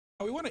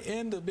We want to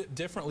end a bit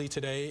differently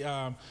today.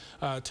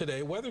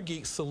 Weather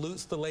Geeks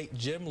salutes the late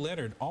Jim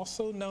Leonard,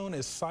 also known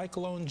as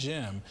Cyclone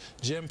Jim.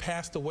 Jim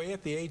passed away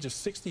at the age of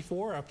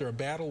 64 after a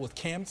battle with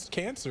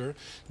cancer.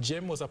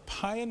 Jim was a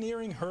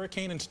pioneering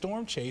hurricane and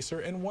storm chaser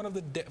and one of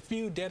the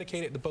few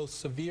dedicated to both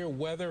severe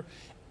weather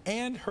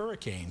and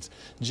hurricanes.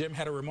 Jim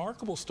had a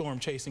remarkable storm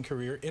chasing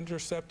career,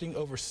 intercepting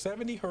over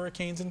 70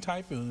 hurricanes and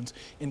typhoons,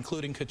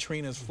 including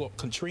Katrina,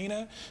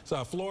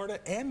 Florida,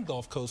 and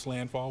Gulf Coast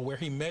landfall, where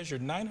he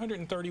measured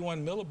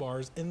 931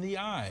 millibars in the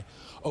eye.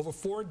 Over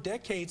 4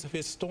 decades of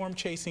his storm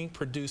chasing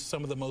produced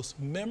some of the most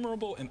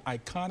memorable and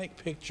iconic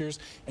pictures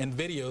and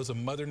videos of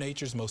Mother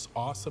Nature's most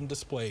awesome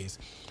displays.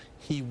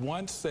 He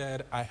once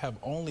said, "I have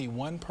only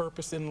one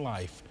purpose in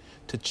life,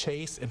 to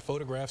chase and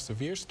photograph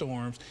severe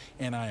storms,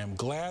 and I am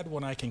glad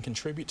when I can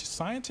contribute to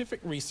scientific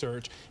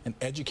research and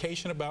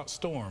education about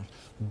storms.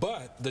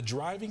 But the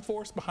driving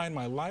force behind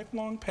my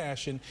lifelong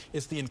passion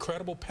is the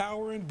incredible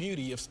power and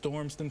beauty of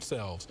storms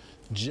themselves."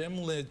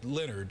 Jim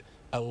Leonard,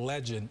 a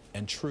legend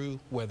and true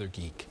weather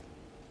geek.